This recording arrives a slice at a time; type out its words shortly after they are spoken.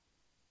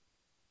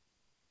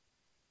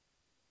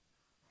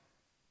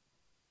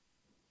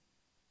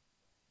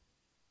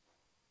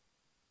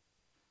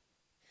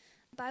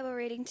Bible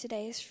reading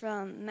today is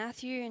from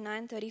Matthew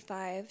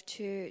 9:35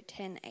 to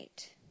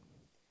 10:8.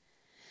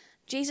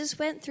 Jesus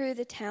went through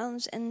the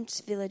towns and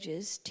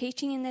villages,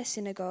 teaching in their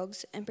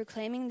synagogues and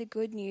proclaiming the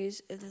good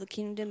news of the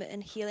kingdom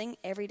and healing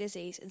every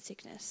disease and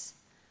sickness.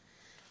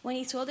 When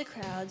he saw the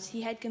crowds,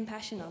 he had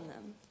compassion on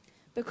them,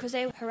 because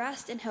they were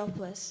harassed and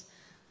helpless,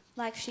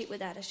 like sheep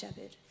without a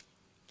shepherd.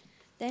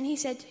 Then he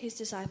said to his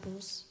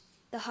disciples,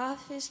 "The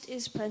harvest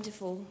is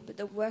plentiful, but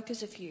the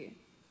workers are few.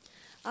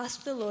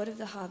 Ask the Lord of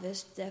the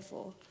harvest,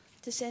 therefore,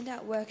 to send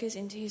out workers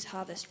into his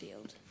harvest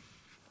field."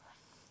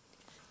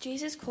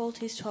 Jesus called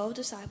his 12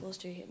 disciples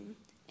to him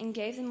and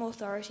gave them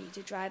authority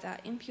to drive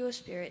out impure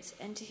spirits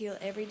and to heal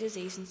every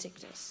disease and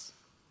sickness.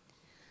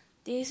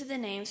 These are the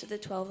names of the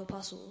 12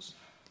 apostles.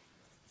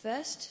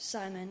 First,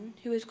 Simon,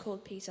 who is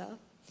called Peter,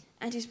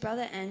 and his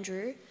brother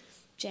Andrew,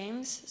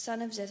 James,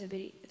 son of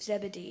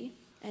Zebedee,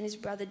 and his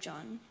brother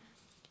John,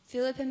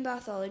 Philip and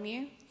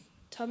Bartholomew,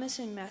 Thomas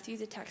and Matthew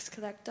the tax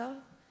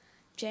collector,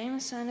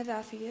 James, son of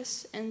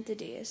Alphaeus and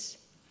Thaddeus,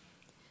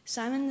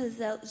 Simon the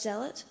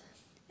Zealot,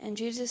 and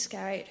Judas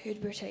Iscariot, who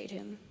had betrayed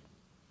him.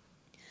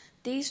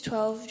 These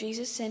 12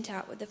 Jesus sent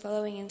out with the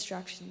following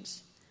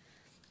instructions: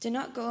 "Do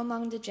not go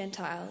among the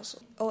Gentiles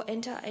or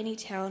enter any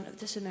town of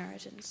the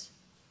Samaritans.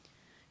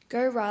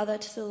 Go rather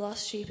to the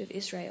lost sheep of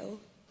Israel.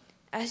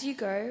 As you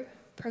go,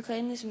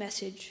 proclaim this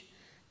message: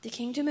 the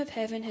kingdom of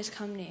heaven has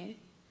come near.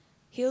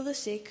 Heal the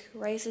sick,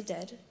 raise the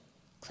dead,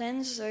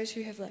 cleanse those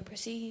who have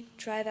leprosy,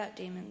 drive out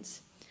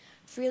demons.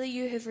 Freely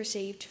you have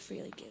received,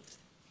 freely give."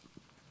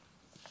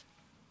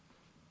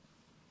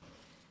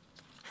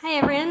 Hi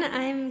everyone,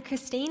 I'm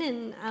Christine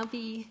and I'll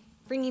be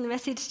bringing the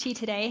message to you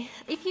today.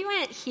 If you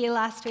weren't here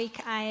last week,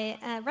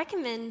 I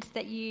recommend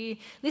that you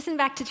listen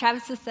back to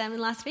Travis's sermon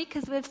last week,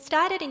 because we've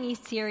started a new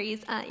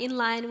series in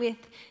line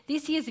with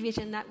this year's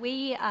vision that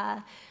we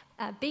are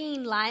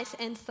being light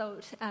and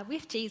salt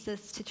with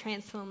Jesus to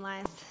transform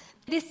lives.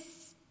 This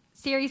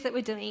series that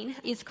we're doing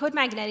is called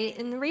Magnetic,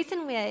 and the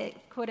reason we're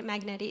called it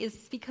Magnetic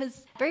is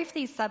because both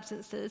these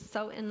substances,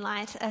 salt and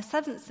light, are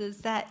substances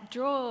that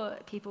draw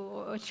people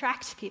or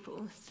attract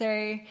people.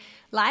 So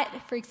light,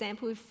 for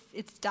example, if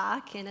it's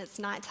dark and it's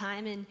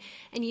nighttime and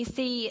you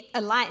see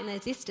a light in the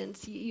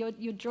distance,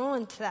 you're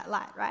drawn to that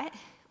light, right?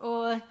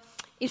 Or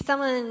if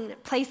someone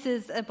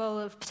places a bowl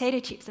of potato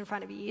chips in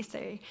front of you,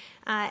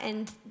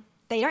 and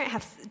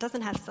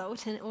doesn't have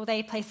salt, or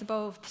they place a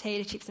bowl of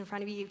potato chips in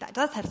front of you that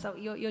does have salt,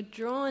 you're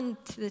drawn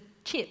to the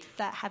chips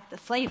that have the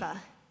flavour.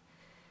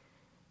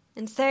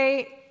 And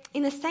so,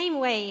 in the same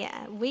way,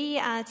 we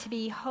are to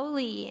be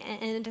holy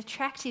and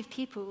attractive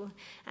people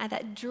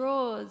that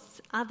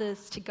draws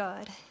others to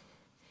God.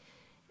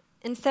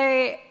 And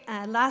so,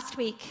 last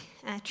week,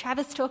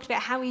 Travis talked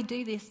about how we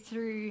do this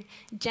through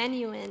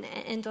genuine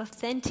and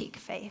authentic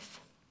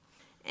faith.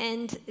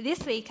 And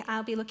this week,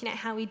 I'll be looking at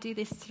how we do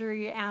this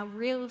through our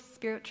real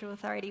spiritual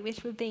authority,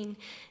 which we've been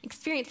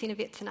experiencing a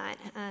bit tonight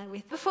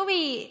with. Before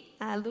we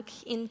look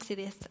into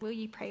this, will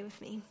you pray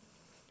with me?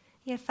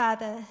 Yeah,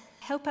 Father,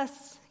 help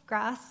us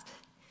grasp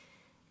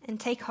and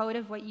take hold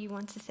of what you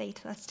want to say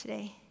to us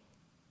today.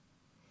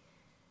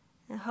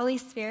 Holy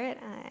Spirit,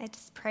 I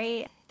just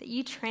pray that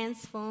you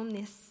transform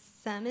this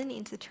sermon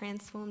into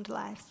transformed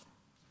lives.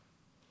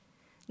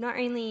 Not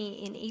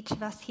only in each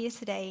of us here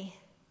today,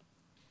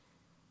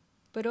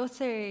 but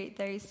also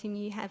those whom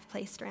you have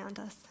placed around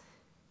us.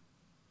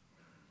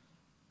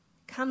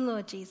 Come,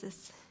 Lord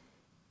Jesus,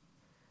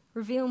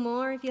 reveal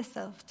more of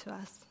yourself to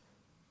us,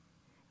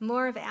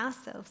 more of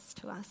ourselves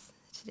to us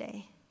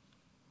today.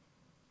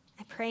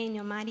 I pray in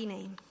your mighty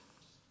name.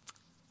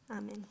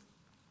 Amen.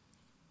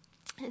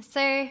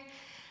 So,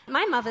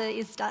 my mother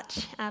is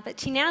Dutch, but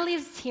she now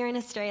lives here in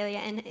Australia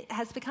and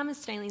has become an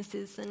Australian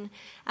citizen.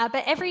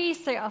 But every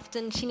so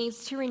often, she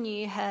needs to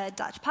renew her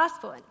Dutch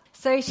passport.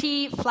 So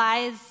she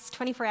flies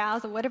 24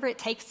 hours or whatever it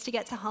takes to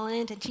get to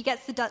Holland, and she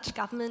gets the Dutch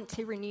government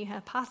to renew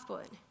her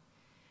passport.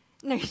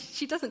 No,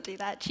 she doesn't do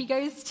that. She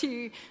goes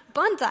to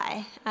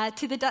Bondi,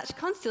 to the Dutch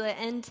consulate,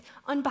 and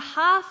on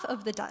behalf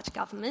of the Dutch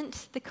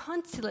government, the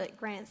consulate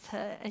grants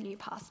her a new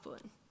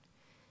passport.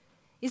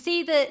 You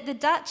see, the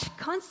Dutch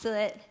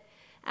consulate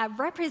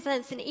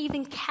represents and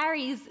even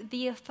carries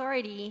the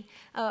authority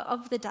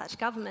of the Dutch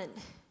government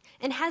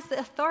and has the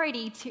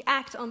authority to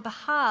act on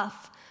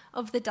behalf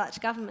of the Dutch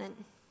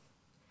government.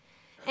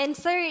 And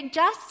so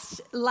just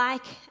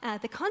like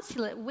the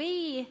consulate,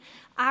 we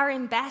are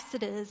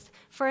ambassadors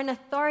for an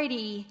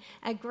authority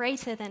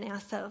greater than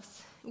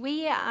ourselves.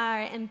 We are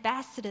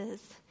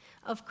ambassadors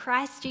of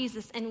Christ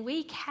Jesus, and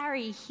we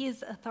carry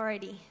his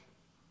authority.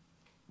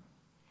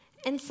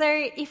 And so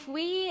if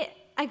we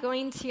are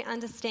going to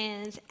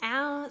understand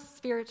our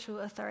spiritual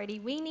authority,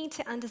 we need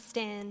to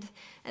understand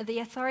the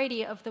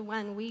authority of the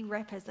one we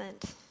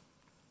represent.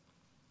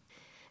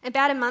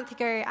 About a month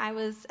ago, I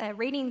was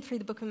reading through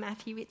the book of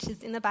Matthew, which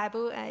is in the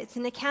Bible. It's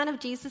an account of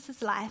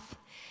Jesus' life.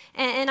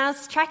 And I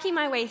was tracking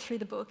my way through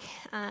the book.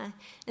 And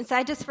so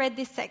I just read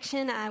this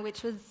section,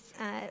 which was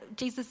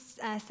Jesus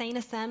saying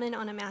a sermon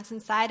on a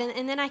mountainside,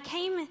 and then I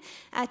came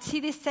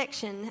to this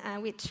section,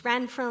 which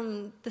ran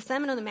from the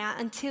Sermon on the Mount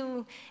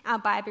until our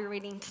Bible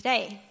reading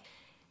today.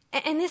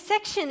 And this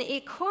section,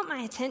 it caught my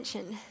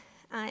attention,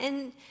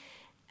 and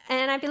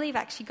I believe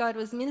actually God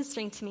was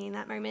ministering to me in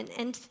that moment.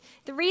 And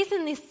the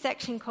reason this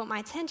section caught my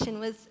attention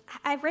was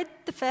I read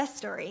the first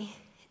story,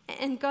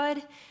 and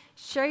God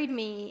showed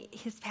me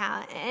his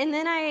power. And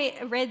then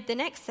I read the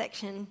next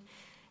section,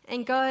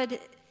 and God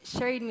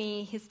showed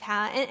me his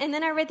power. And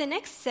then I read the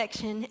next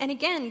section, and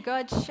again,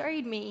 God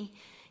showed me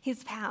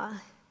his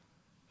power.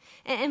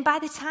 And by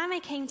the time I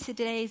came to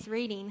today's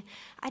reading,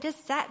 I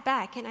just sat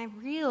back and I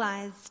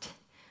realized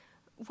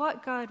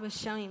what God was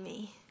showing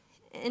me.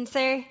 And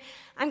so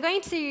I'm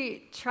going to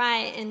try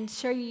and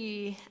show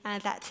you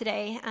that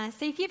today.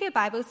 So if you have your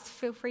Bibles,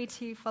 feel free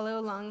to follow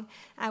along.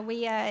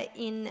 We are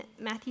in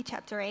Matthew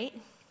chapter 8,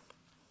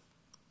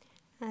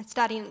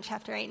 starting at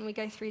chapter 8, and we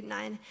go through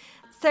 9.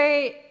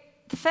 So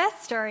the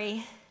first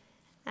story,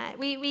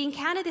 we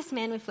encounter this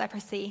man with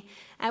leprosy.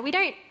 We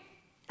don't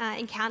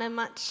encounter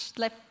much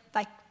like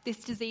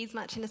this disease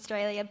much in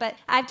Australia, but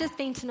I've just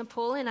been to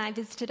Nepal and I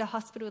visited a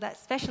hospital that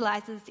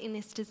specialises in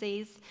this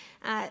disease,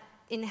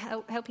 in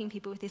helping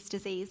people with this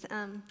disease.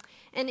 And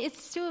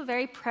it's still a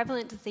very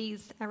prevalent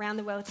disease around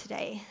the world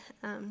today.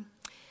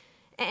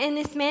 And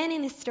this man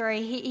in this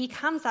story, he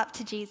comes up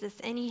to Jesus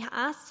and he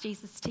asks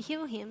Jesus to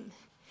heal him.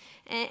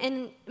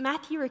 And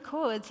Matthew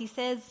records, he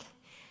says,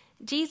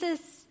 Jesus,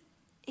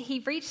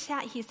 he reached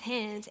out his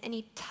hand and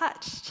he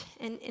touched,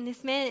 and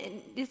this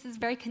man, this is a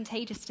very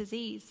contagious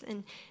disease,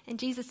 and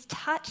Jesus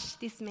touched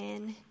this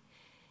man,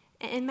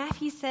 and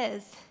Matthew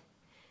says,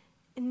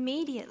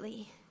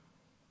 immediately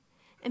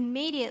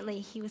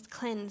he was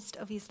cleansed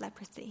of his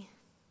leprosy.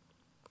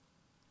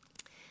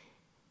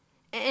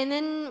 And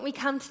then we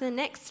come to the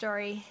next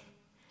story.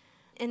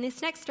 In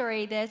this next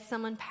story, there's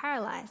someone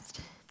paralyzed.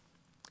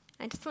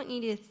 I just want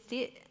you to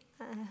sit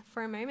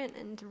for a moment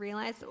and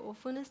realize the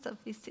awfulness of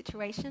this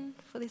situation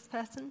for this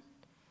person.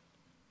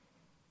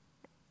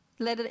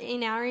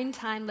 In our own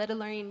time, let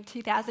alone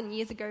 2,000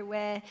 years ago,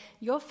 where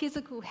your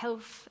physical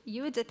health,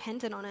 you were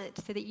dependent on it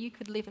so that you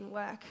could live and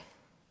work.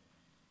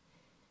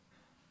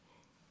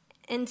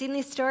 And in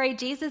this story,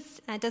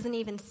 Jesus doesn't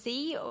even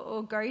see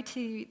or go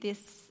to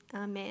this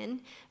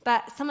man,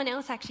 but someone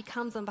else actually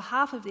comes on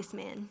behalf of this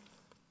man.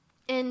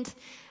 And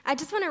I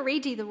just want to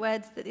read you the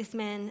words that this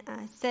man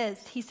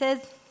says. He says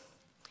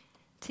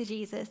to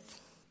Jesus,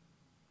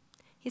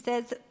 he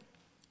says,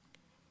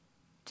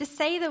 just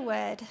say the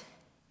word,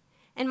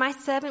 and my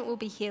servant will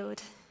be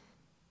healed.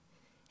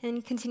 And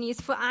he continues,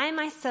 for I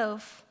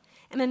myself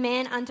am a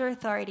man under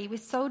authority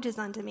with soldiers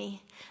under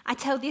me. I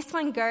tell this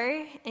one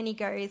go, and he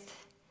goes.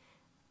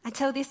 I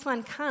tell this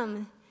one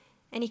come,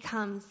 and he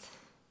comes.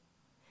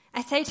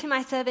 I say to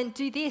my servant,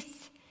 do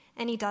this,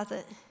 and he does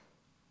it.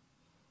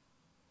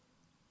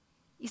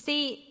 You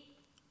see,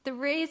 the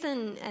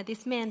reason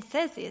this man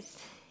says this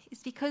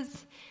is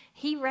because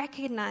he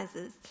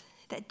recognizes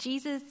that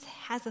Jesus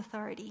has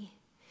authority.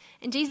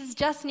 And Jesus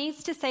just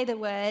needs to say the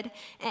word,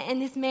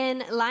 and this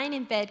man lying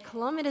in bed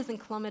kilometers and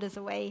kilometers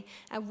away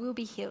will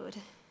be healed.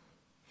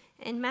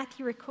 And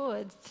Matthew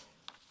records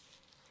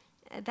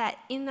that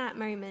in that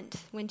moment,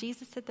 when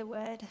Jesus said the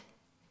word,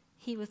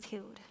 he was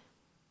healed.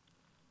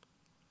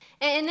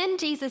 And then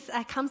Jesus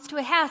comes to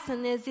a house,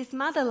 and there's this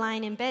mother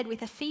lying in bed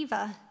with a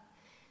fever.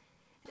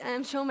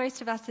 I'm sure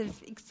most of us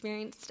have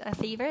experienced a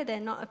fever. They're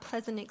not a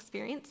pleasant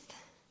experience.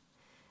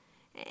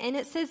 And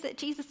it says that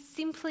Jesus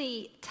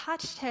simply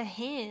touched her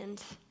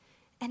hand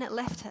and it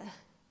left her.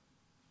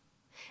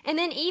 And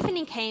then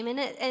evening came,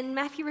 and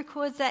Matthew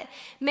records that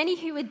many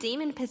who were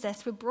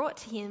demon-possessed were brought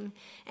to him,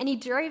 and he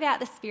drove out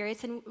the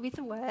spirits and with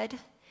a word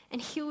and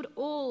healed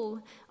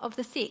all of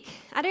the sick.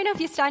 I don't know if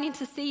you're starting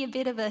to see a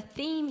bit of a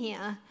theme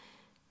here.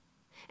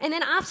 And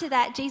then after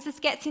that, Jesus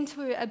gets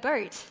into a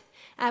boat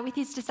with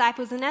his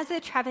disciples, and as they're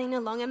traveling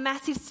along, a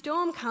massive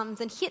storm comes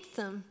and hits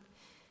them.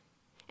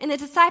 And the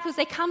disciples,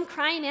 they come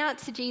crying out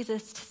to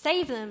Jesus to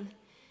save them.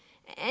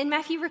 And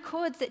Matthew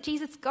records that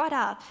Jesus got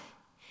up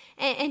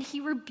and he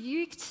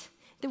rebuked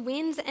the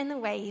winds and the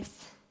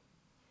waves,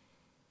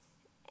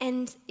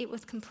 and it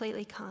was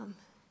completely calm.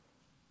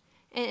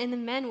 And the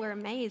men were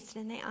amazed,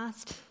 and they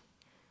asked,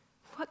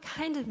 what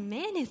kind of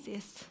man is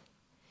this?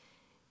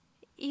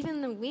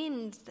 Even the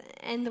winds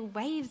and the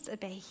waves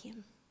obey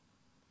him.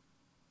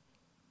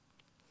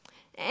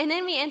 And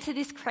then we enter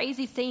this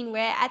crazy scene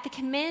where, at the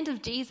command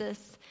of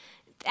Jesus,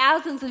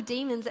 thousands of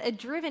demons are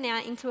driven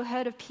out into a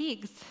herd of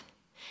pigs.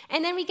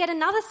 And then we get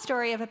another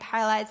story of a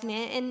paralyzed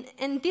man,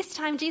 and this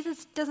time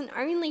Jesus doesn't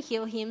only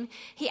heal him,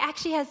 he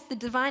actually has the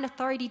divine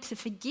authority to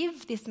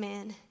forgive this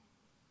man.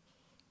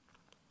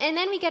 And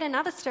then we get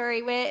another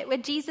story where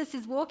Jesus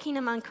is walking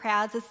among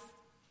crowds, there's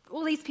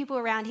all these people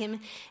around him,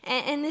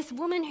 and this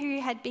woman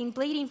who had been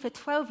bleeding for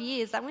 12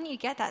 years, I want you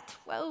to get that,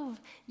 12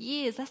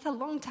 years, that's a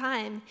long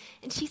time,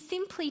 and she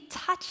simply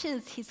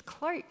touches his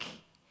cloak,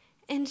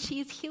 and she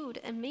is healed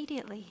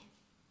immediately.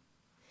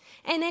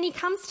 And then he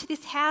comes to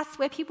this house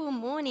where people are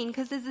mourning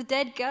because there's a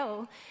dead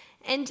girl,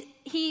 And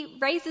he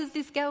raises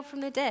this girl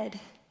from the dead.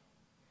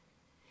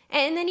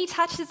 And then he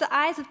touches the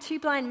eyes of 2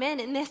 blind men,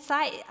 and their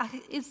sight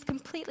is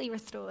completely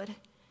restored.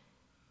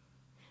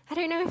 I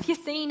don't know if you're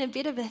seeing a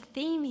bit of a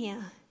theme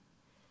here.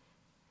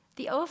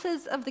 The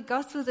authors of the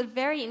Gospels are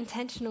very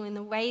intentional in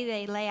the way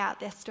they lay out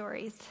their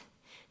stories.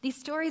 These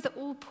stories are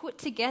all put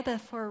together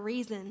for a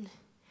reason,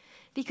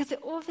 because the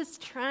author's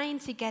trying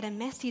to get a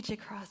message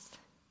across.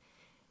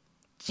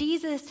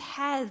 Jesus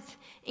has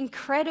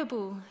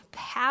incredible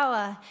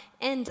power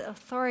and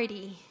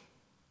authority.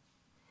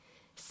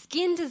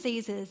 Skin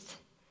diseases,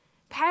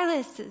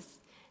 paralysis,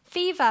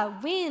 fever,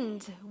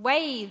 wind,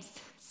 waves,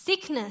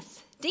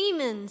 sickness,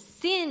 demons,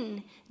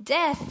 sin,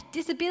 death,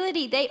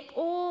 disability, they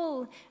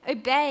all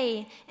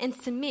obey and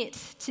submit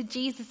to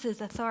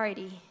Jesus'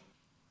 authority.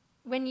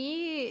 When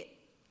you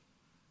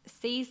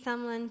see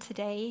someone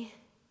today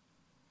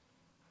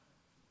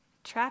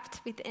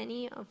trapped with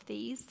any of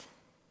these,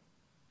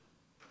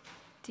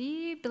 do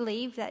you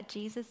believe that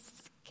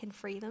Jesus can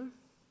free them?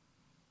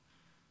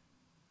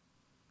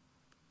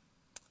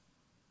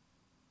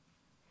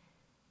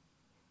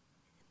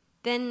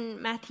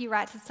 Then Matthew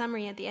writes a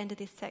summary at the end of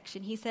this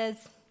section. He says,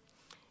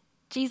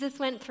 Jesus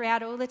went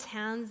throughout all the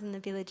towns and the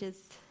villages,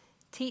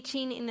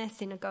 teaching in their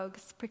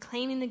synagogues,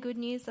 proclaiming the good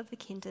news of the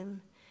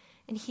kingdom,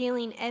 and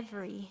healing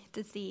every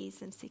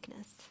disease and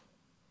sickness.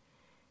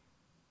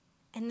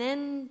 And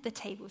then the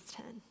tables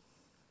turn.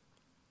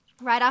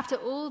 Right after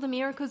all the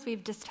miracles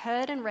we've just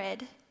heard and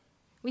read,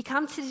 we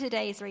come to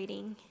today's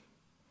reading.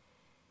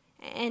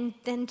 And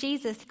then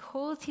Jesus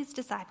calls his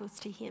disciples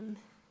to him.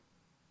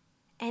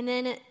 And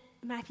then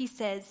Matthew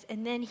says,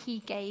 and then he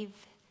gave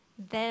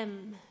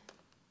them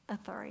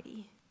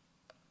authority.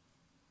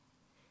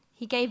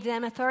 He gave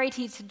them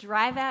authority to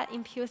drive out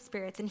impure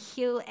spirits and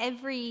heal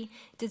every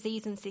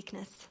disease and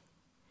sickness.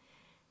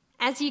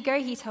 As you go,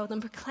 he told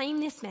them, proclaim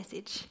this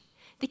message.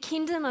 The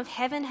kingdom of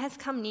heaven has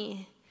come near.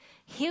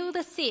 Heal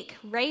the sick,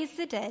 raise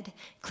the dead,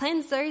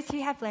 cleanse those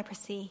who have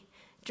leprosy,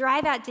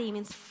 drive out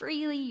demons.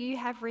 Freely you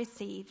have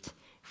received,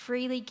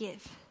 freely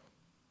give.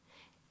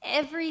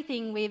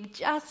 Everything we've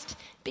just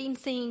been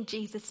seeing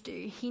Jesus do,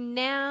 he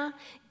now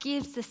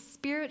gives the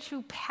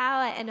spiritual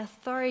power and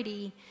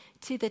authority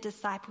to the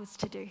disciples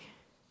to do.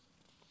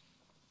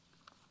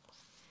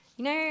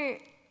 You know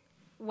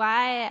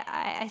why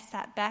I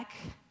sat back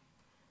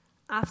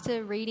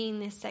after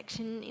reading this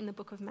section in the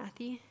book of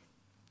Matthew?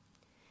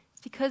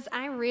 It's because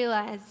I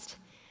realized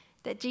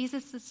that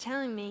Jesus was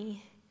telling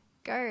me,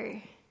 go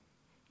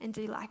and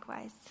do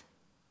likewise.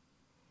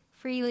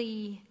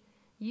 Freely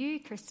you,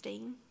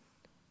 Christine,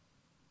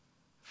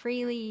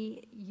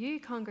 freely you,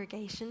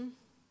 congregation,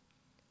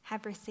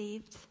 have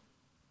received.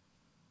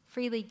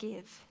 Freely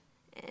give.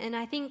 And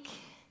I think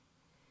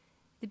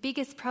the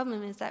biggest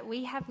problem is that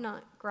we have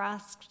not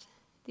grasped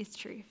this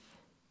truth.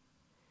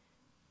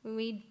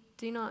 We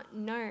do not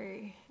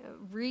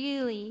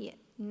really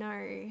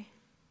know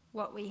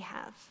what we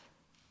have.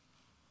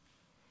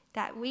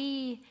 That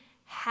we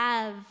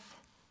have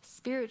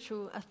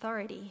spiritual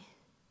authority.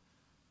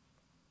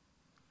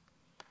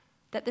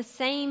 That the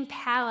same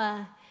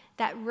power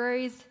that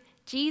rose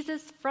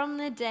Jesus from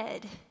the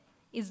dead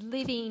is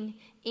living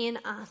in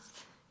us,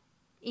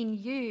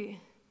 in you,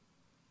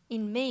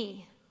 in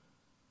me.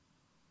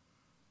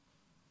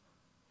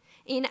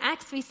 In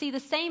Acts, we see the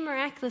same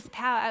miraculous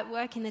power at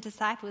work in the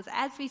disciples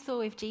as we saw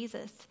with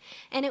Jesus.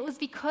 And it was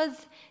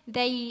because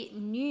they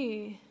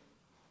knew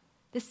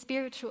the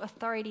spiritual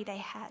authority they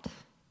had.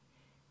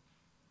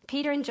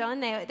 Peter and John,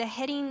 they're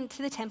heading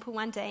to the temple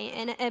one day,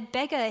 and a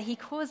beggar, he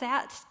calls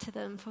out to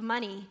them for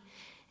money.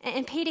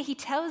 And Peter, he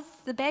tells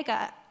the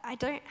beggar, I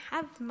don't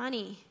have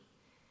money.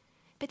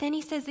 But then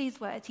he says these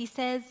words. He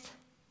says,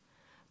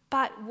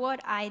 but what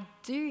I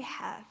do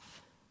have.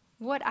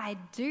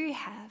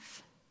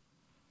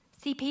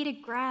 See, Peter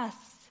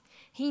grasps.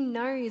 He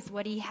knows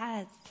what he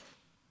has.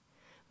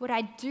 What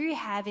I do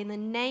have, in the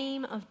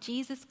name of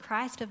Jesus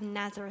Christ of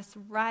Nazareth,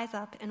 rise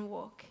up and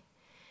walk.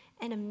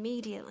 And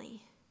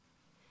immediately,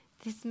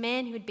 this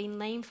man who had been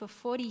lame for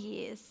 40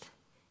 years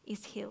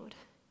is healed.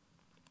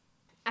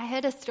 I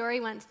heard a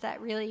story once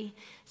that really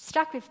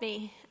stuck with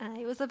me.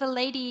 It was of a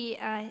lady,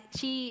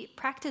 she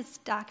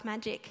practiced dark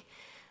magic,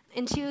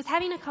 and she was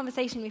having a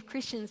conversation with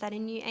Christians at a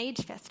New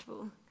Age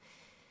festival.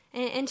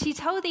 And she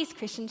told these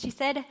Christians, she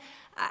said,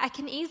 I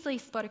can easily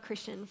spot a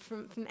Christian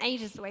from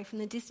ages away from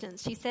the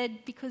distance. She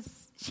said,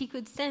 because she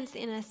could sense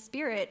in a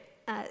spirit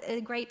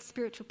a great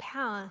spiritual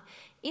power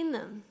in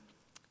them.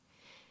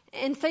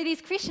 And so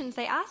these Christians,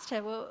 they asked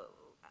her, well,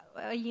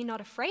 are you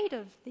not afraid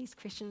of these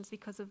Christians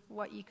because of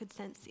what you could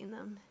sense in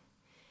them?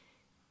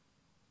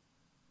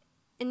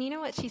 And you know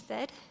what she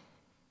said?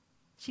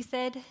 She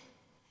said,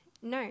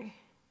 no,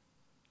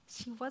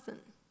 she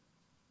wasn't.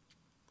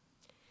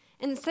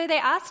 And so they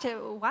asked her,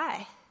 well,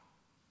 why?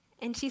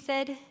 And she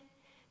said,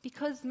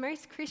 because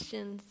most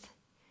Christians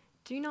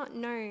do not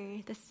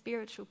know the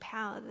spiritual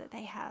power that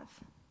they have.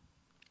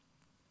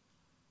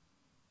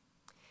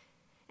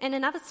 And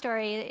another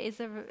story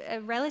is a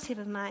relative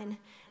of mine,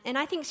 and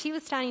I think she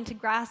was starting to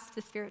grasp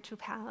the spiritual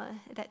power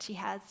that she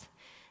has.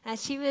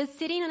 She was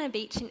sitting on a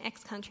beach in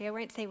X country, I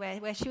won't say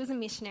where she was a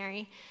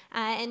missionary,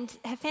 and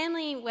her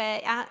family were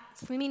out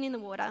swimming in the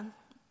water,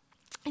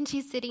 and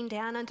she's sitting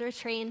down under a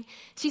tree, and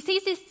she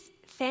sees this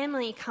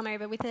family come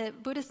over with a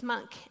Buddhist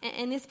monk,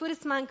 and this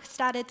Buddhist monk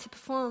started to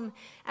perform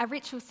a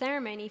ritual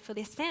ceremony for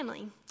this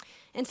family.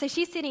 And so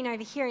she's sitting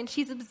over here, and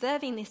she's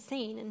observing this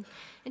scene,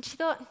 and she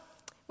thought,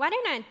 why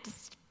don't I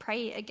just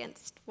pray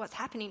against what's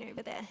happening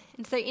over there?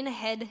 And so in her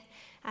head,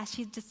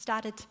 she just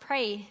started to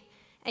pray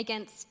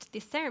against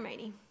this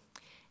ceremony.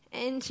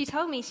 And she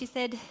told me, she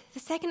said, the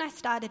second I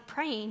started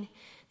praying,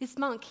 this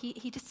monk,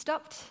 he just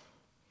stopped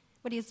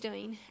what he was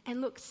doing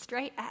and looked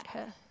straight at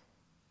her.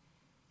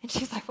 And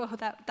she's like, well,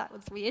 that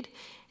was weird.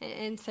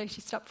 And so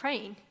she stopped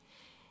praying.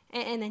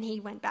 And then he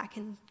went back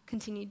and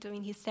continued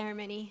doing his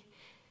ceremony.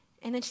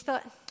 And then she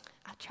thought,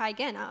 I'll try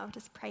again. I'll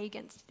just pray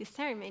against this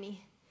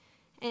ceremony.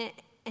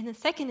 And the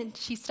second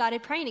she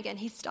started praying again,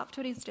 he stopped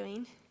what he was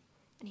doing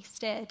and he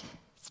stared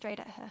straight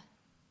at her.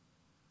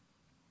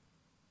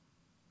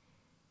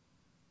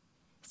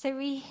 So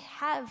we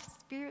have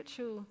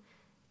spiritual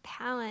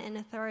power and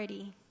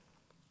authority.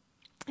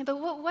 But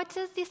what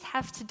does this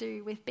have to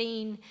do with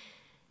being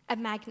a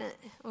magnet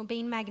or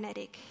being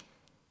magnetic?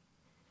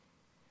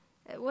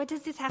 What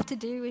does this have to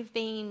do with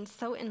being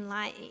salt and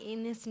light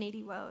in this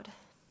needy world?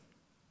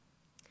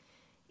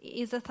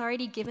 Is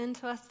authority given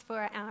to us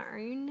for our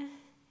own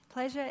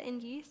pleasure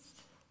and use?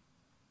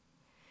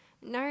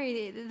 No,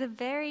 the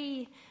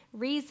very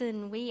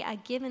reason we are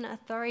given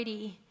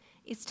authority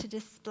is to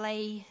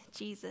display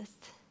Jesus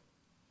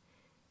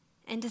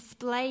and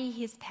display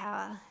his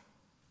power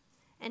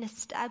and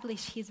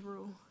establish his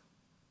rule.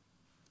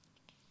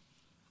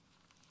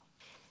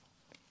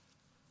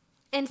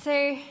 And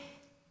so,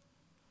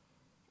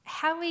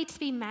 how are we to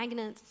be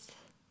magnets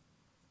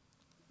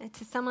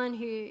to someone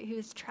who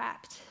is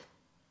trapped?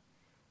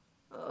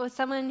 Or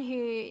someone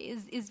who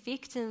is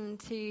victim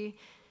to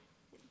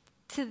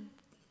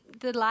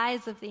the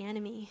lies of the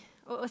enemy?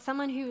 Or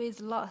someone who is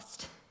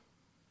lost?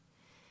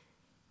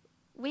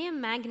 We are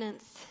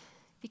magnets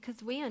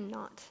because we are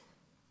not.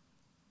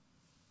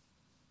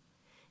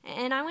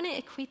 And I want to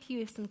equip you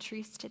with some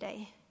truths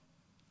today.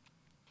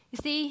 You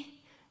see,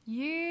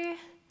 you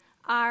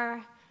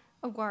are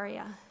a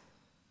warrior,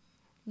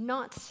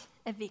 not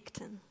a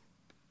victim.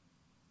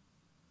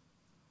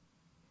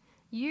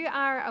 You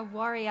are a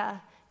warrior,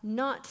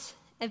 not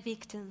a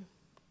victim.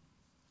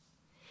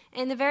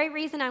 And the very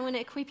reason I want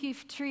to equip you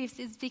with truths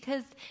is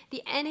because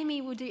the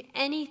enemy will do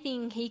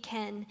anything he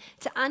can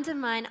to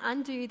undermine,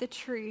 undo the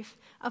truth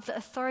of the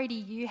authority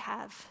you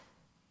have.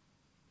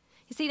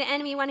 You see, the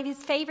enemy, one of his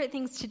favorite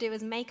things to do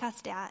is make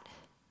us doubt.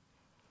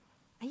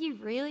 Are you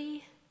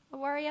really a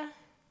warrior?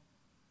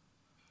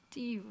 Do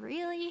you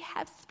really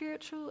have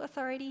spiritual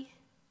authority?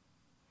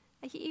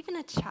 Are you even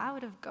a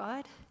child of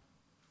God?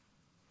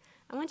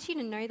 I want you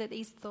to know that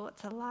these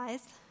thoughts are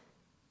lies.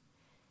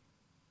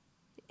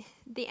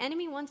 The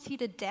enemy wants you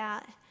to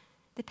doubt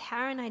the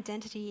power and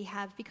identity you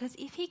have, because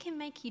if he can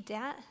make you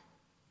doubt,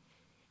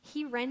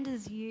 he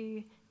renders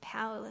you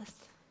powerless.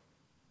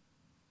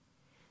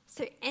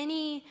 So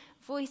any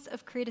voice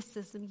of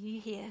criticism you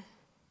hear,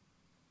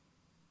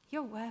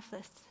 you're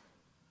worthless.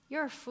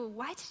 You're a fool.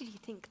 Why did you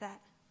think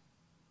that?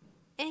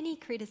 Any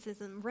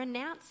criticism,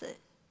 renounce it.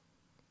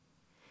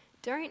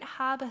 Don't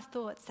harbor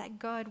thoughts that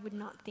God would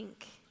not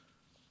think.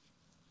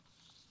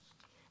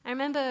 I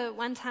remember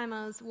one time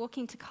I was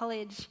walking to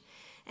college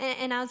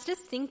and I was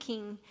just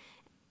thinking,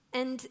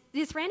 and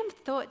this random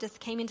thought just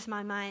came into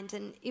my mind,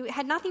 and it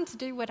had nothing to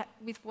do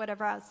with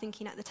whatever I was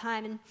thinking at the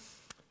time.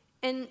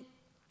 And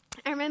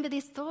I remember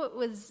this thought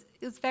was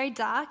very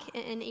dark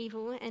and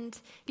evil, and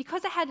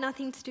because it had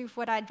nothing to do with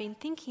what I'd been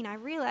thinking, I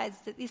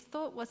realized that this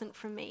thought wasn't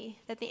from me,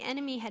 that the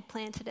enemy had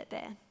planted it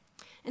there.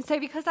 And so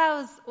because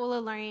I was all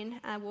alone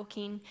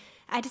walking,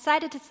 I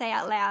decided to say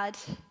out loud,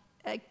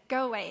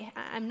 go away,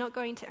 I'm not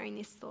going to own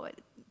this thought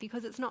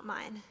because it's not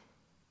mine.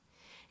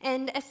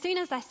 And as soon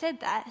as I said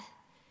that,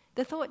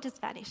 the thought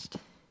just vanished.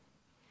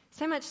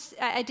 So much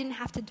I didn't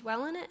have to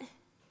dwell on it.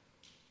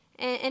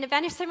 And it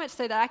vanished so much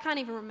so that I can't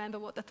even remember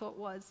what the thought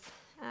was.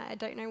 I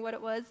don't know what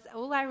it was.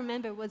 All I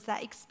remember was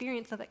that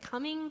experience of it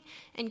coming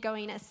and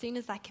going as soon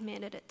as I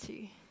commanded it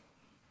to.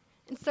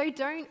 And so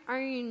don't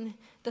own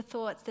the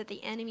thoughts that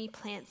the enemy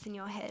plants in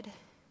your head.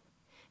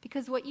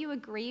 Because what you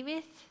agree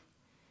with,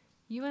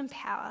 you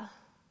empower.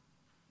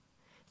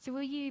 So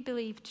will you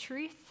believe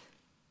truth,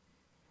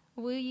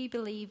 or will you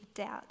believe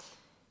doubt?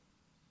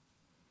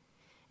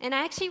 And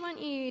I actually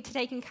want you to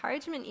take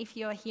encouragement if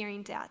you're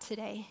hearing doubt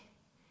today.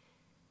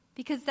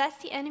 Because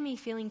that's the enemy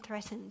feeling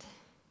threatened.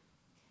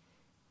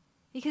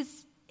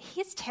 Because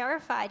he's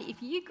terrified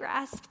if you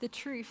grasp the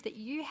truth that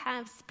you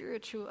have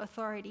spiritual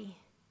authority.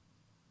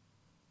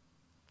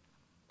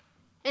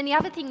 And the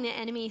other thing the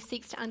enemy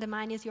seeks to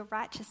undermine is your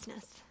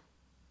righteousness.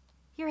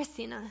 You're a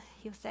sinner,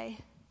 he'll say.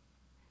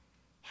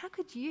 How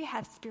could you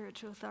have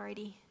spiritual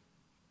authority?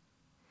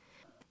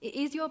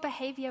 Is your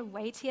behavior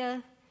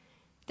weightier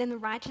than the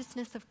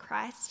righteousness of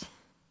Christ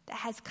that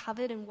has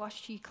covered and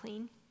washed you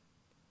clean?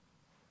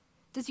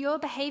 Does your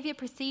behavior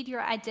precede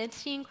your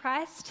identity in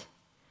Christ?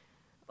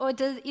 Or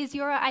is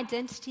your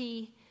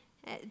identity,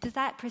 does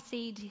that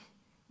precede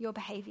your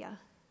behavior?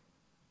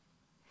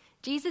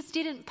 Jesus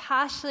didn't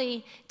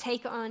partially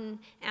take on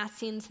our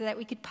sins so that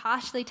we could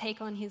partially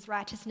take on his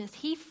righteousness.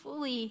 He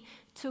fully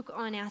took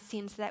on our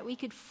sins so that we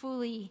could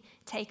fully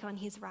take on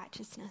his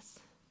righteousness.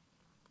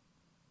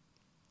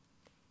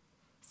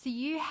 So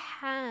you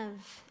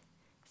have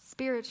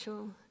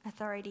spiritual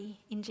authority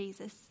in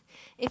Jesus.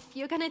 If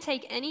you're going to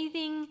take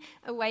anything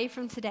away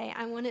from today,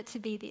 I want it to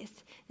be this,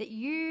 that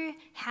you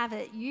have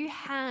it. You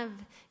have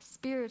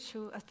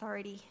spiritual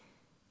authority.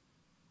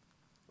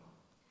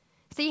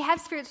 So you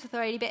have spiritual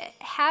authority, but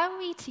how are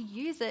we to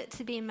use it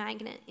to be a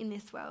magnet in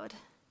this world?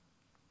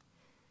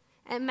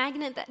 A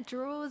magnet that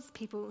draws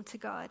people to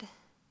God. I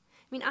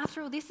mean,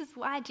 after all, this is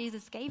why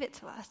Jesus gave it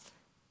to us.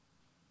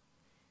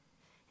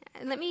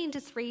 And let me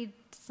just read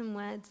some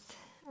words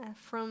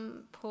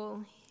from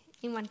Paul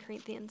in 1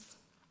 Corinthians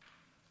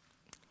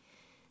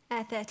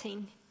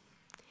 13.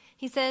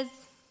 He says,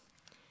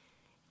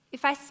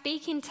 "If I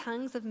speak in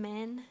tongues of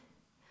men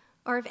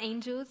or of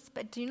angels,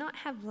 but do not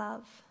have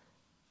love,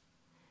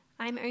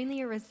 I am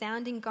only a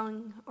resounding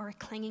gong or a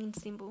clanging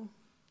cymbal.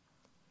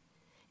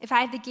 If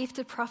I have the gift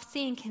of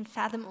prophecy and can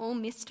fathom all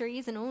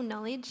mysteries and all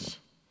knowledge,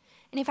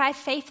 and if I have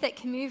faith that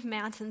can move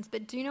mountains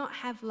but do not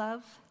have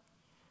love,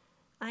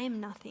 I am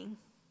nothing."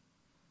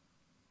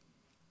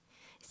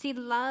 See,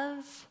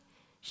 love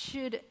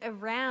should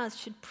arouse,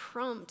 should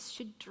prompt,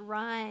 should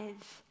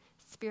drive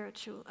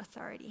spiritual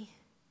authority.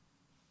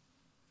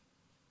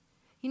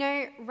 You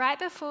know, right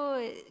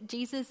before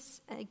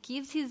Jesus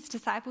gives his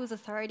disciples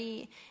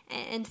authority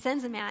and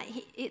sends them out,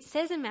 it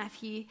says in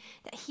Matthew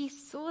that he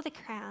saw the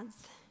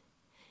crowds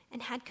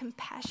and had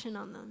compassion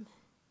on them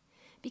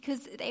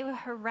because they were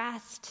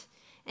harassed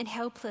and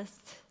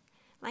helpless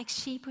like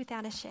sheep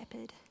without a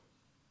shepherd.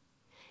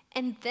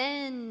 And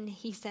then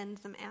he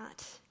sends them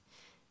out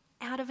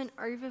of an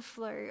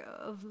overflow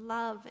of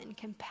love and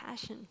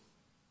compassion.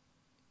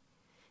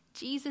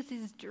 Jesus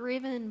is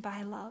driven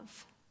by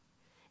love,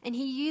 and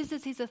he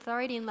uses his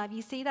authority in love.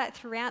 You see that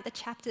throughout the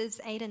chapters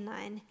 8 and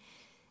 9.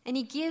 And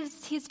he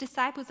gives his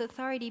disciples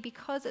authority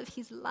because of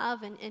his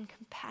love and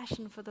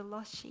compassion for the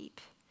lost sheep.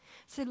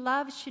 So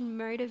love should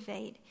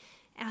motivate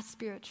our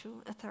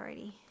spiritual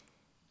authority.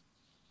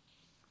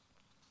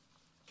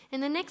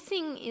 And the next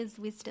thing is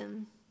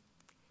wisdom.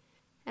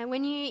 And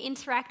when you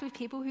interact with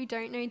people who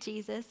don't know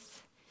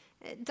Jesus,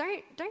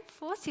 don't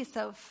force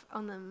yourself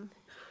on them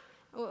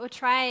or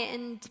try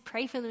and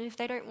pray for them if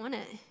they don't want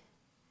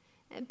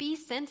it. Be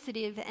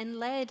sensitive and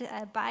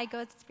led by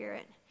God's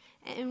Spirit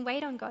and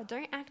wait on God.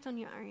 Don't act on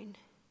your own.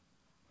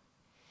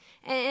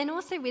 And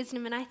also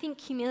wisdom, and I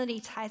think humility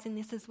ties in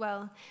this as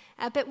well,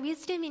 but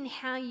wisdom in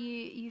how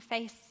you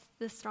face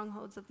the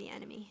strongholds of the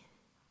enemy.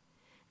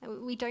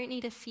 We don't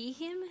need to fear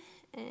him,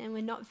 and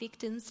we're not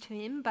victims to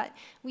him, but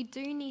we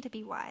do need to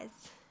be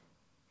wise.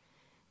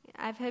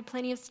 I've heard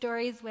plenty of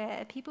stories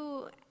where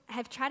people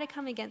have tried to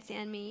come against the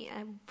enemy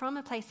from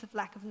a place of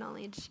lack of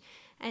knowledge,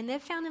 and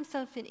they've found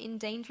themselves in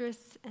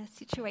dangerous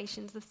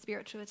situations of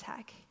spiritual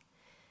attack.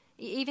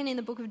 Even in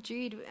the book of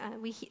Jude,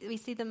 we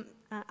see the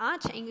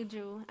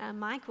archangel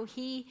Michael,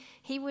 he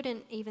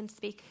wouldn't even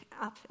speak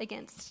up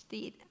against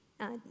the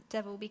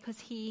devil because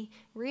he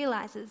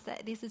realizes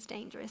that this is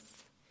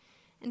dangerous.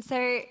 And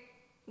so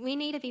we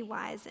need to be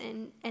wise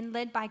and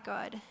led by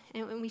God.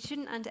 And we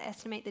shouldn't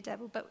underestimate the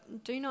devil,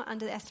 but do not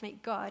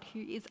underestimate God,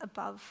 who is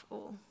above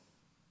all.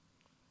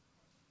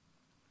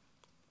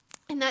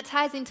 And that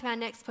ties into our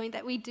next point,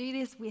 that we do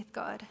this with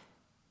God.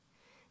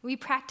 We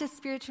practice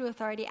spiritual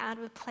authority out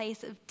of a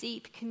place of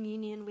deep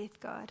communion with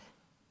God.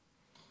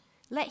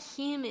 Let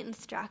him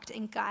instruct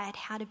and guide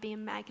how to be a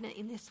magnet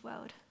in this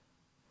world.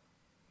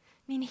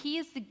 I mean, he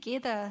is the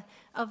giver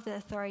of the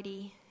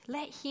authority.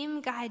 Let him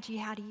guide you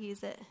how to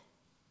use it.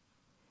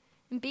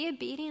 And be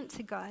obedient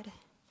to God.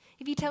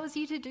 If he tells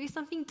you to do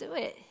something, do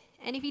it.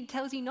 And if he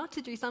tells you not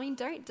to do something,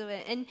 don't do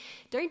it. And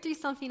don't do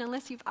something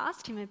unless you've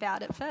asked him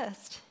about it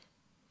first.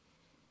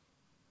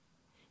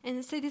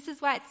 And so this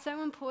is why it's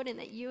so important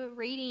that you are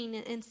reading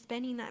and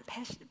spending that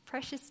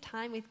precious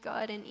time with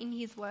God and in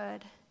his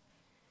word.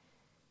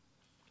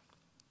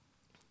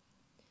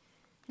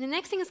 And the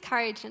next thing is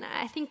courage, and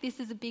I think this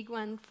is a big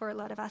one for a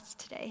lot of us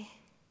today.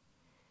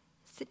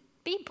 So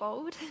be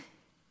bold.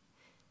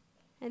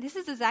 And this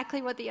is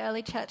exactly what the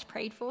early church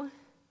prayed for.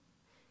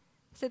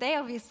 So they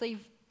obviously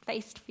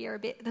faced fear a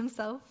bit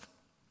themselves.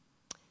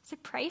 So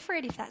pray for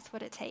it if that's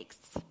what it takes.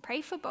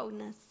 Pray for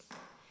boldness.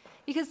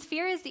 Because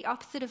fear is the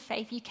opposite of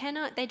faith.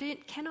 They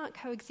cannot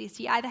coexist.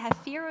 You either have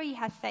fear or you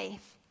have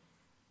faith.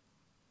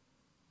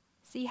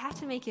 So you have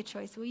to make your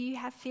choice. Will you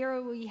have fear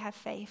or will you have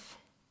faith?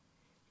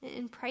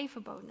 And pray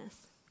for boldness.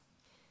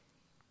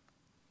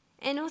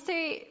 And also,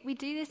 we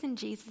do this in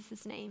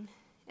Jesus' name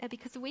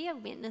because we are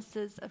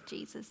witnesses of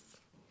Jesus.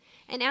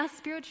 And our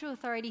spiritual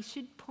authority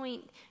should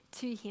point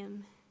to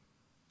him.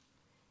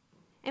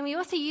 And we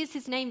also use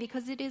his name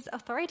because it is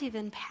authoritative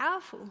and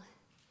powerful.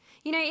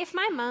 You know, if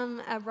my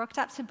mum rocked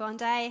up to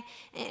Bondi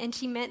and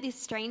she met this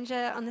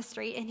stranger on the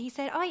street and he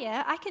said, "Oh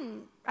yeah, I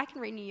can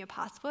renew your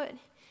passport,"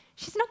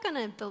 she's not going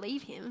to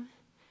believe him.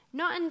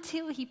 Not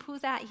until he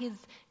pulls out his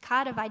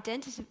card of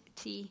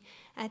identity,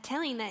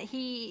 telling that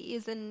he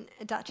is a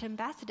Dutch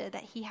ambassador,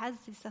 that he has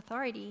this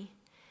authority.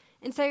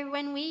 And so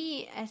when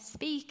we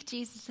speak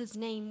Jesus'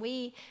 name,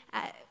 we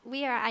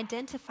are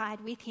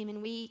identified with him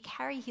and we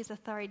carry his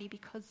authority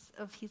because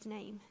of his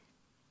name.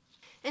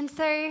 And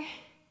so,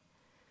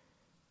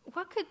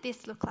 what could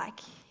this look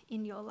like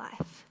in your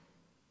life?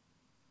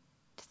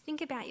 Just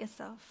think about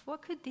yourself.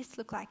 What could this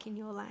look like in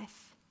your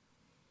life?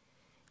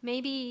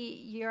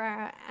 Maybe you're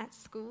at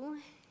school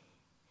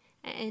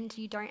and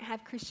you don't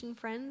have Christian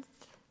friends.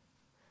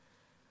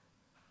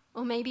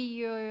 Or maybe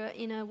you're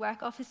in a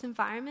work office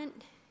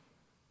environment.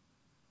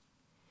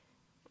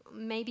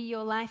 Maybe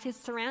your life is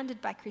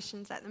surrounded by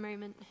Christians at the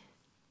moment.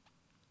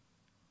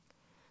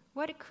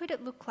 What could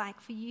it look like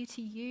for you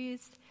to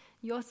use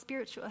your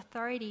spiritual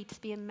authority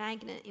to be a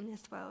magnet in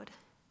this world?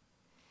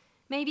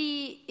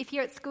 Maybe if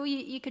you're at school,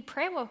 you could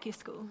prayer walk your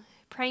school,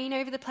 praying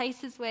over the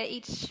places where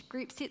each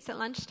group sits at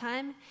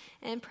lunchtime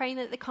and praying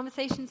that the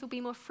conversations will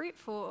be more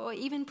fruitful, or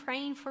even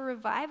praying for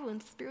revival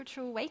and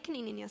spiritual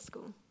awakening in your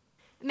school.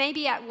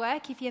 Maybe at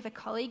work, if you have a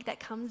colleague that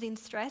comes in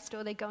stressed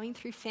or they're going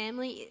through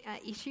family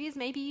issues,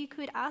 maybe you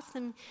could ask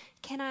them,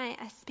 "Can I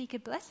speak a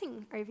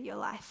blessing over your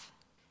life?"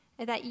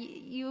 That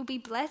you will be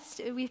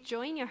blessed with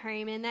joy in your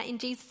home, and that in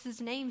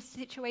Jesus' name,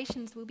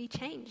 situations will be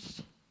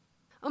changed.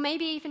 Or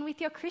maybe even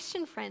with your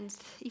Christian friends,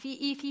 if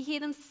you hear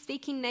them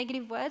speaking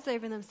negative words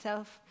over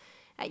themselves,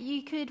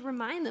 you could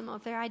remind them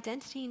of their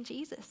identity in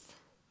Jesus.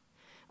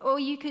 Or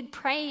you could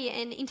pray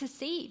and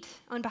intercede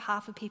on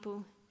behalf of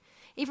people.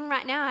 Even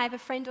right now, I have a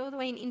friend all the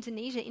way in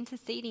Indonesia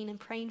interceding and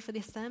praying for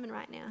this sermon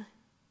right now.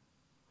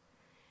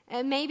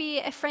 Maybe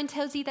a friend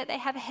tells you that they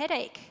have a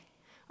headache,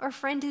 or a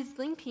friend is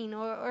limping,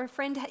 or a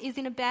friend is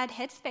in a bad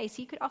headspace.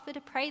 You could offer to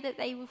pray that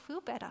they will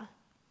feel better.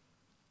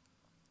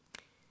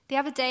 The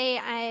other day,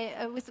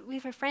 I was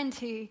with a friend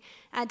who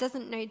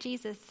doesn't know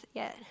Jesus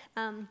yet,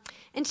 and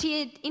she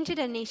had injured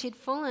her knee. She had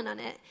fallen on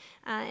it,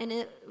 and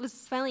it was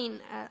swelling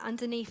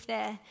underneath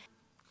there.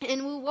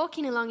 And we were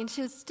walking along, and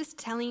she was just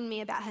telling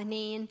me about her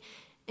knee,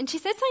 and she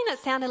said something that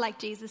sounded like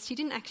Jesus. She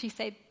didn't actually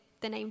say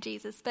the name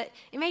Jesus, but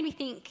it made me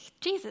think,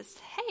 Jesus,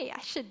 hey, I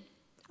should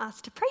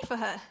ask to pray for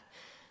her.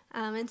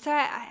 And so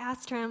I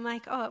asked her, I'm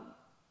like, "Oh,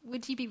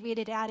 would you be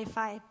weirded out if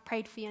I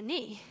prayed for your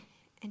knee?"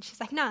 And she's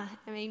like, "Nah,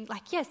 I mean,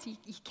 like, yes,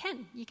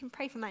 you can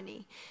pray for my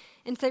knee."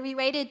 And so we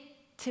waited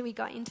till we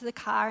got into the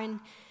car, and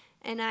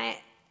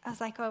I was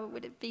like, "Oh,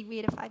 would it be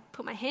weird if I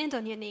put my hand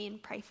on your knee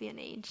and pray for your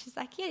knee?" And she's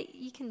like, "Yeah,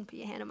 you can put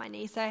your hand on my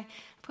knee." So I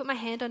put my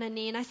hand on her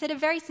knee, and I said a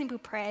very simple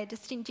prayer,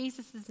 just in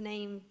Jesus'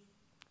 name,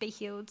 be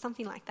healed,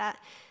 something like that.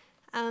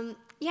 And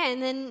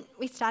then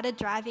we started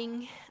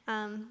driving,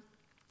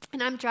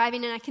 and I'm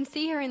driving, and I can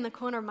see her in the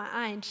corner of my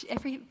eye, and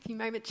every few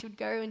moments she would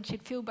go and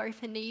she'd feel both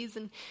her knees,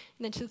 and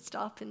then she'd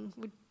stop and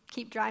would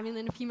keep driving, and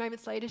then a few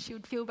moments later she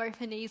would feel both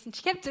her knees, and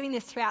she kept doing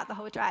this throughout the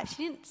whole drive.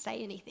 She didn't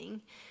say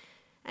anything.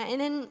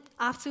 And then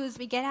afterwards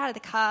we get out of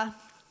the car,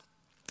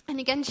 and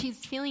again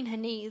she's feeling her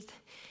knees,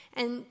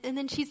 and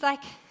then she's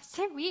like,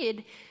 "So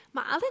weird,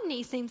 my other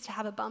knee seems to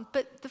have a bump,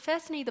 but the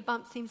first knee, the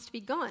bump seems to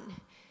be gone."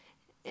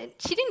 And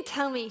she didn't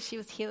tell me she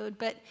was healed,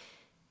 but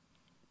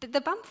the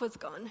bump was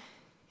gone.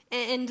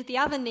 And the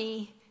other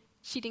knee,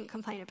 she didn't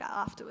complain about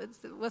afterwards.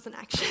 There wasn't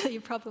actually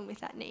a problem with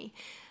that knee.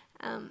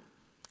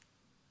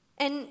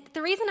 And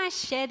the reason I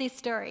share this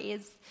story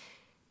is,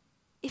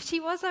 if she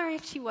was or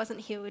if she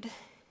wasn't healed,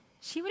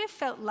 she would have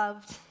felt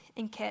loved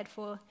and cared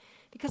for,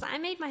 because I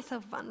made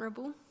myself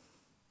vulnerable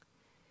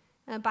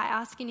by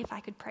asking if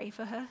I could pray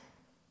for her.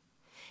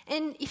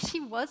 And if she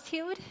was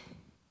healed,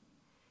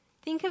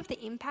 think of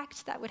the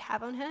impact that would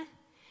have on her,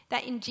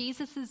 that in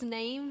Jesus'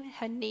 name,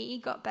 her knee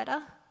got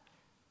better.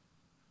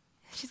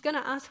 She's going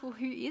to ask, "Well,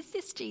 who is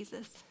this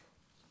Jesus?"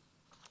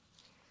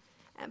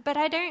 But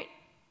I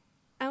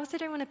also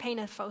don't want to paint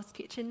a false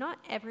picture. Not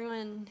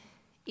everyone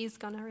is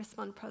going to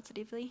respond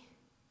positively.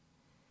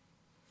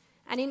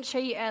 I didn't show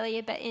you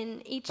earlier, but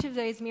in each of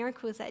those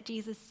miracles that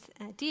Jesus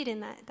did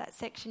in that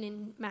section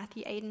in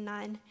Matthew 8 and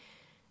 9,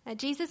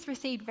 Jesus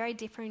received very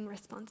differing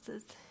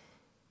responses.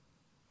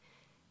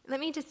 Let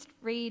me just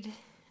read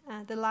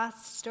the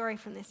last story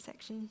from this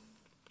section.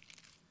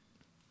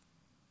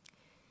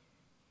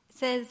 It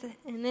says,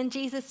 "And then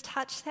Jesus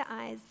touched their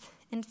eyes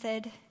and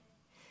said,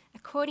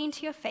 'According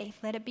to your faith,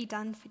 let it be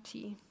done to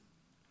you.'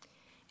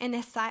 And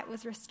their sight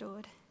was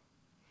restored.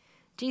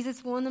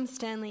 Jesus warned them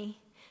sternly,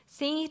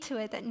 seeing to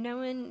it that no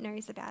one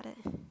knows about it.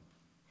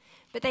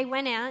 But they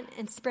went out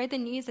and spread the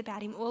news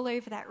about him all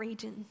over that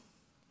region.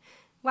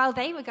 While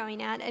they were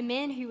going out, a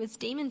man who was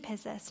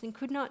demon-possessed and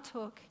could not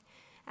talk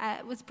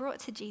was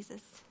brought to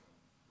Jesus.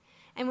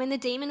 And when the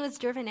demon was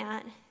driven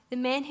out, the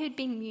man who had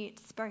been mute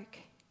spoke.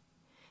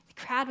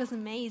 The crowd was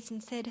amazed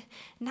and said,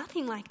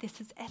 'Nothing like this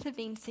has ever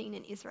been seen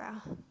in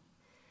Israel.'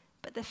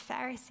 But the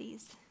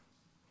Pharisees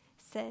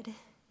said,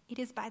 'It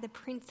is by the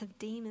prince of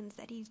demons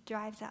that he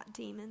drives out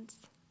demons.'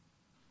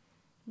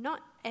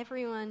 not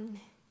everyone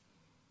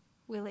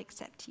will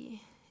accept you.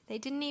 They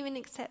didn't even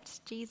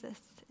accept Jesus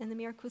and the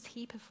miracles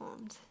he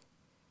performed.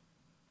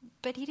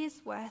 But it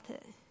is worth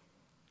it.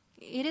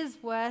 It is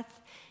worth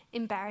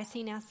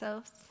embarrassing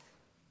ourselves,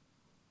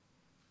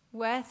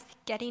 worth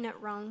getting it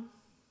wrong,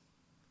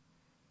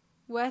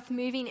 worth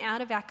moving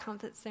out of our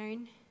comfort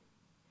zone,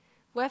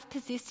 worth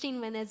persisting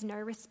when there's no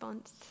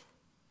response,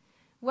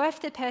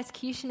 worth the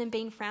persecution and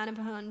being frowned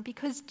upon,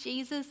 because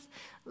Jesus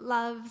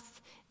loves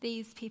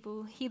these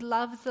people. He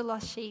loves the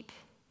lost sheep.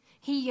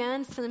 He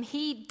yearns for them.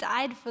 He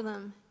died for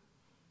them.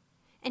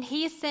 And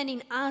he is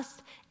sending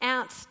us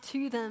out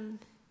to them.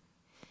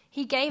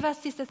 He gave us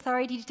this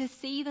authority to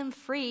see them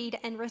freed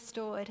and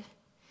restored.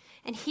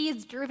 And he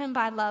is driven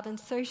by love, and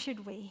so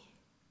should we.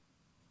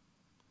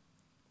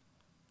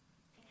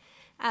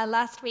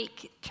 Last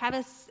week,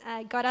 Travis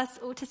got us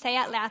all to say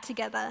out loud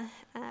together,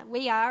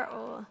 we are,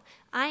 or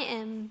I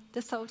am,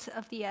 the salt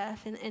of the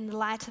earth and the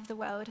light of the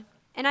world.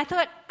 And I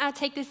thought I'd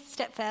take this a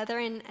step further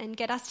and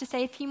get us to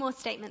say a few more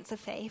statements of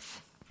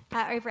faith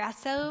over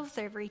ourselves,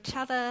 over each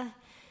other,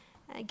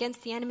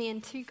 against the enemy,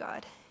 and to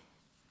God.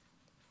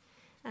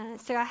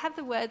 So I have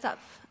the words up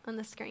on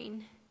the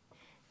screen.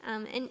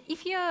 And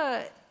if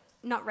you're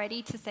not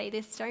ready to say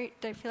this,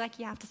 don't feel like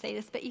you have to say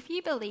this, but if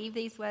you believe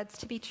these words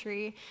to be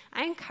true,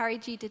 I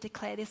encourage you to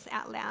declare this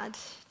out loud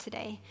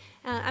today.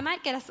 I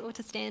might get us all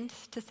to stand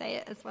to say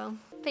it as well.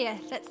 But yeah,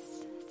 let's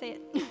say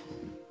it.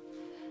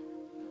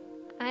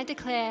 I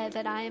declare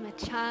that I am a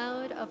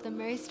child of the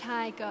Most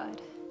High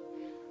God.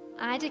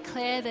 I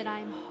declare that I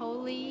am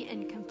holy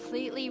and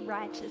completely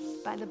righteous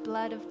by the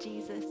blood of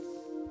Jesus.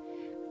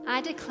 I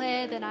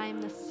declare that I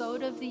am the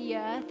salt of the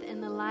earth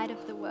and the light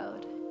of the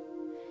world.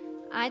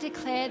 I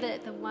declare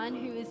that the one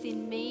who is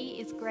in me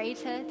is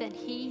greater than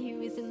he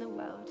who is in the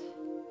world.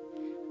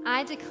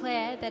 I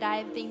declare that I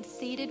have been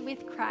seated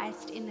with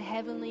Christ in the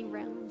heavenly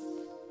realms.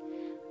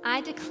 I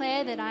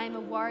declare that I am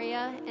a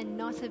warrior and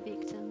not a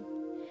victim.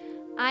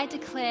 I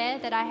declare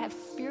that I have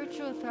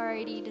spiritual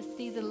authority to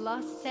see the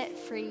lost set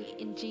free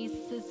in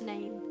Jesus'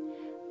 name.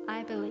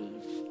 I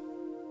believe.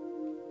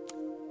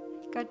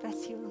 God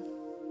bless you all.